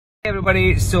Hey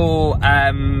everybody, so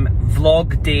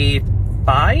vlog day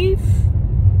five?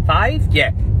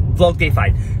 Yeah, vlog day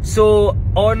 5. So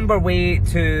on our way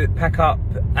to pick up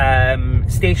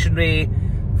stationery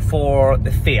for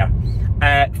the fair.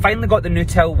 Finally got the new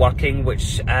till working,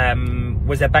 which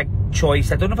was a big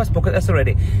choice. I don't know if I spoke at this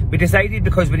already. We decided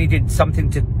because we needed something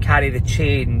to carry the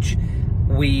change.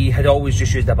 We had always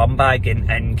just used a bum bag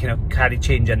and kind of carried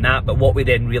change in that, but what we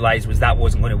then realised was that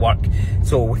wasn't going to work.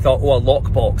 So we thought, oh, a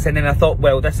lockbox. And then I thought,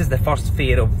 well, this is the first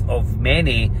fair of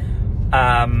many.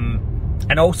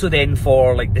 And also then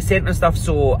for like the centre and stuff,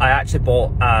 so I actually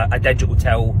bought a digital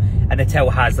till, and the till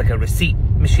has like a receipt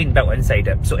machine built inside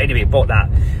it. So anyway, bought that.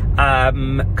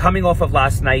 Coming off of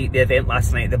last night, the event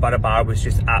last night at the Borough Bar was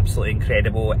just absolutely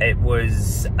incredible. It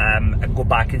was, go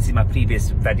back and see my previous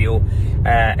video,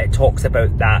 it talks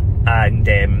about that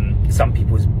and some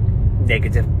people's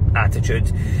negative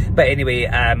attitude. But anyway,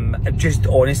 just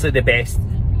honestly the best.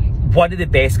 One of the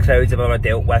best crowds I've ever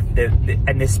dealt with,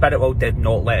 and the Spirit World did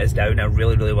not let us down. I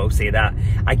really will say that.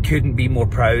 I couldn't be more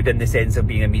proud in the sense of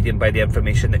being a medium by the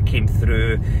information that came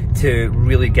through to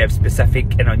really give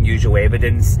specific and unusual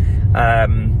evidence,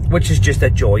 which is just a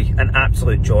joy, an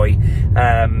absolute joy.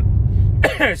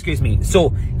 Excuse me.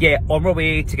 So yeah, on our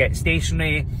way to get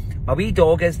stationery. My wee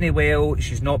dog isn't well,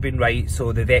 she's not been right,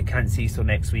 so the vet can't see till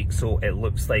next week, so it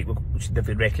looks like they've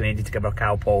been recommended to give her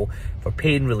Calpol for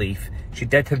pain relief. She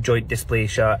did have joint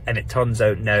dysplasia, and it turns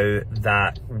out now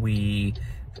that we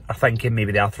are thinking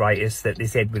maybe the arthritis that they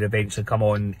said would eventually come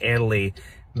on early,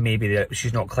 maybe that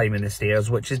she's not climbing the stairs,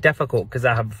 which is difficult because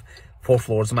I have 4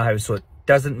 floors in my house, so it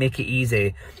doesn't make it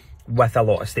easy with a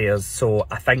lot of stairs. So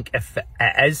I think if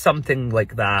it is something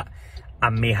like that,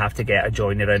 I may have to get a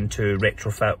joiner in to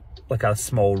retrofit like a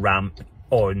small ramp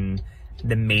on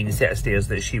the main set of stairs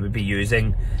that she would be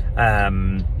using,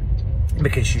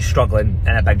 because she's struggling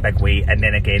in a big way. And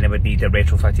then again, I would need a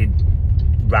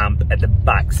retrofitted ramp at the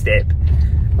back step,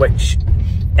 which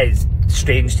is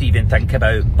strange to even think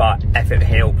about, but if it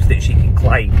helps that she can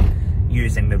climb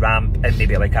using the ramp and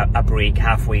maybe like a break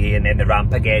halfway and then the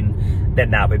ramp again,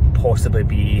 then that would possibly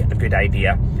be a good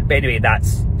idea. But anyway,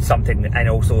 that's something. And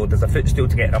also there's a footstool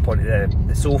to get up onto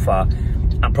the sofa.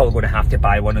 I'm probably going to have to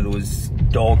buy one of those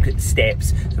dog steps.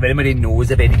 So if anybody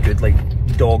knows of any good like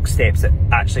dog steps that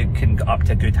actually can get up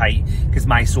to a good height, because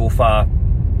my sofa,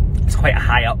 it's quite a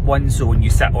high up one, so when you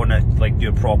sit on it, like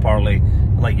you're properly,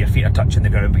 like your feet are touching the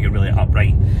ground but you're really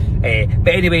upright.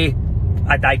 But anyway,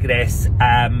 I digress.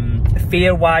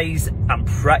 Fair wise, I'm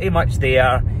pretty much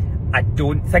there. I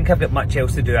don't think I've got much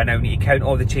else to do. I now need to count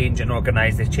all the change and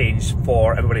organise the change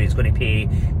for everybody that's going to pay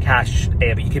cash,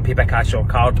 but you can pay by cash or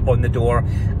card on the door.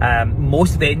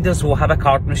 Most vendors will have a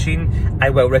card machine. I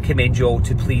will recommend you all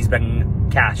to please bring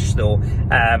cash though.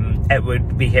 It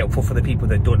would be helpful for the people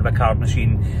that don't have a card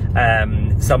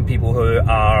machine. Some people who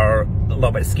are a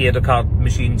little bit scared of card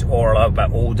machines or a little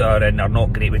bit older and are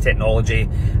not great with technology,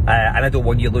 and I don't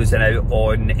want you losing out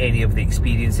on any of the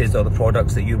experiences or the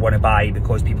products that you want to buy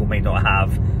because people might not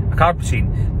have a card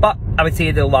machine. But I would say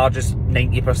the largest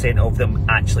 90% of them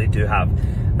actually do have.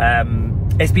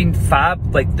 It's been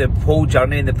fab. Like the whole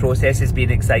journey and the process has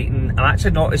been exciting. I'm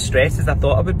actually not as stressed as I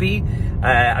thought I would be.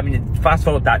 I mean, fast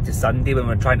forward that to Sunday when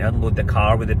we were trying to unload the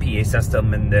car with the PA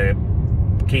system and the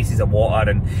cases of water,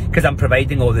 and because I'm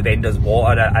providing all the vendors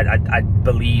water, I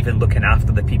believe in looking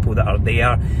after the people that are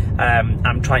there.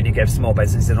 I'm trying to give small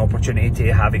business an opportunity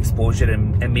to have exposure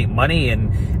and make money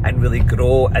and really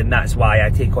grow, and that's why I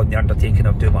take on the undertaking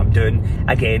of doing what I'm doing.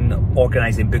 Again,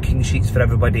 organising booking sheets for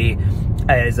everybody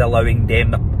is allowing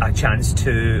them a chance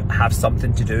to have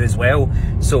something to do as well.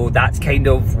 So that's kind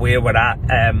of where we're at.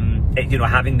 You know,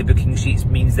 having the booking sheets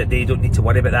means that they don't need to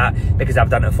worry about that because I've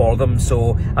done it for them.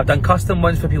 So I've done custom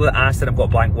ones for people that ask, and I've got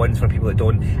blank ones for people that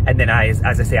don't. And then as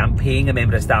I say, I'm paying a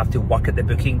member of staff to work at the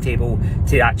booking table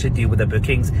to actually deal with the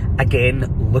bookings.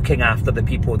 Again, looking after the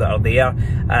people that are there.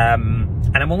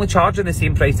 And I'm only charging the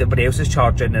same price everybody else is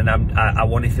charging, and I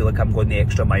want to feel like I'm going the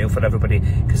extra mile for everybody,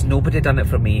 because nobody done it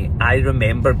for me. I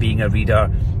remember being a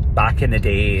reader back in the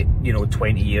day, you know,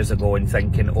 20 years ago, and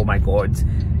thinking, oh my god,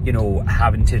 you know,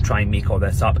 having to try and make all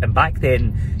this up. And back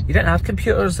then you didn't have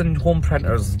computers and home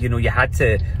printers, you know, you had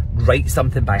to write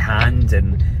something by hand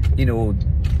and, you know,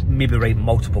 maybe write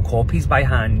multiple copies by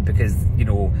hand, because, you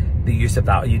know, the use of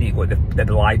that, you need to go to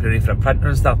the library for a printer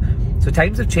and stuff. So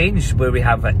times have changed where we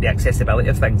have the accessibility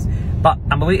of things. But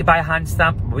I'm away to buy a hand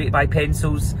stamp, I'm away to buy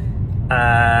pencils,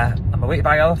 I'm away to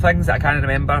buy other things that I can't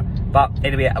remember. But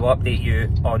anyway, I will update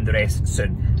you on the rest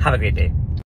soon. Have a great day.